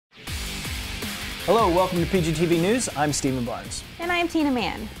Hello, welcome to PGTV News. I'm Stephen Barnes. And I'm Tina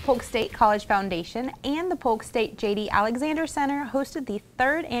Mann. Polk State College Foundation and the Polk State J.D. Alexander Center hosted the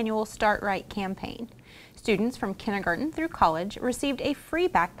third annual Start Right campaign. Students from kindergarten through college received a free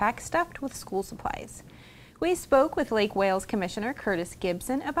backpack stuffed with school supplies. We spoke with Lake Wales Commissioner Curtis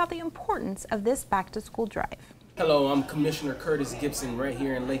Gibson about the importance of this back-to-school drive. Hello, I'm Commissioner Curtis Gibson right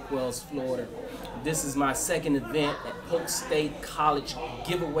here in Lake Wales, Florida. This is my second event at Polk State College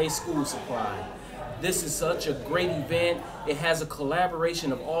Giveaway School Supply. This is such a great event. It has a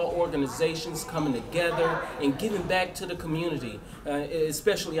collaboration of all organizations coming together and giving back to the community,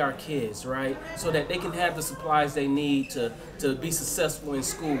 especially our kids, right? So that they can have the supplies they need to be successful in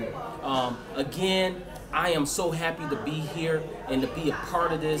school. Again, I am so happy to be here and to be a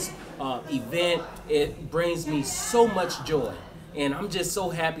part of this event. It brings me so much joy. And I'm just so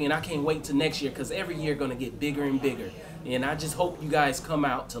happy, and I can't wait till next year because every year going to get bigger and bigger. And I just hope you guys come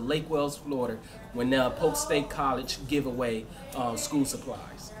out to Lake Wales, Florida when Polk State College give away school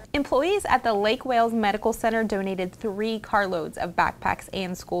supplies. Employees at the Lake Wales Medical Center donated 3 carloads of backpacks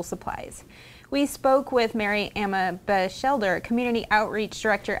and school supplies. We spoke with Mary Amma Beschelder, Community Outreach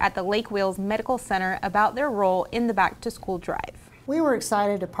Director at the Lake Wales Medical Center, about their role in the back-to-school drive. We were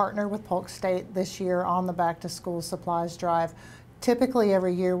excited to partner with Polk State this year on the back-to-school supplies drive. Typically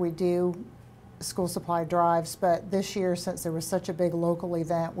every year we do school supply drives, but this year, since there was such a big local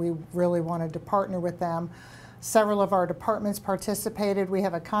event, we really wanted to partner with them. Several of our departments participated. We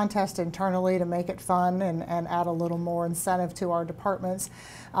have a contest internally to make it fun and add a little more incentive to our departments.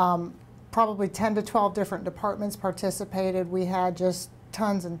 Probably 10 to 12 different departments participated. We had just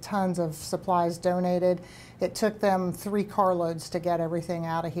tons and tons of supplies donated. It took them 3 carloads to get everything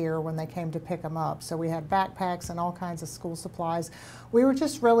out of here when they came to pick them up. So we had backpacks and all kinds of school supplies. We were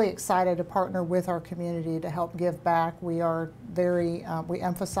just really excited to partner with our community to help give back. We are we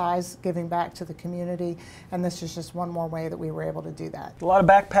emphasize giving back to the community, and this is just one more way that we were able to do that. A lot of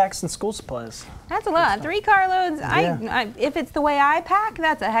backpacks and school supplies. That's a lot. 3 carloads. Yeah. If it's the way I pack,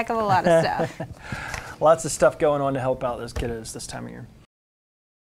 that's a heck of a lot of stuff. Lots of stuff going on to help out those kiddos this time of year.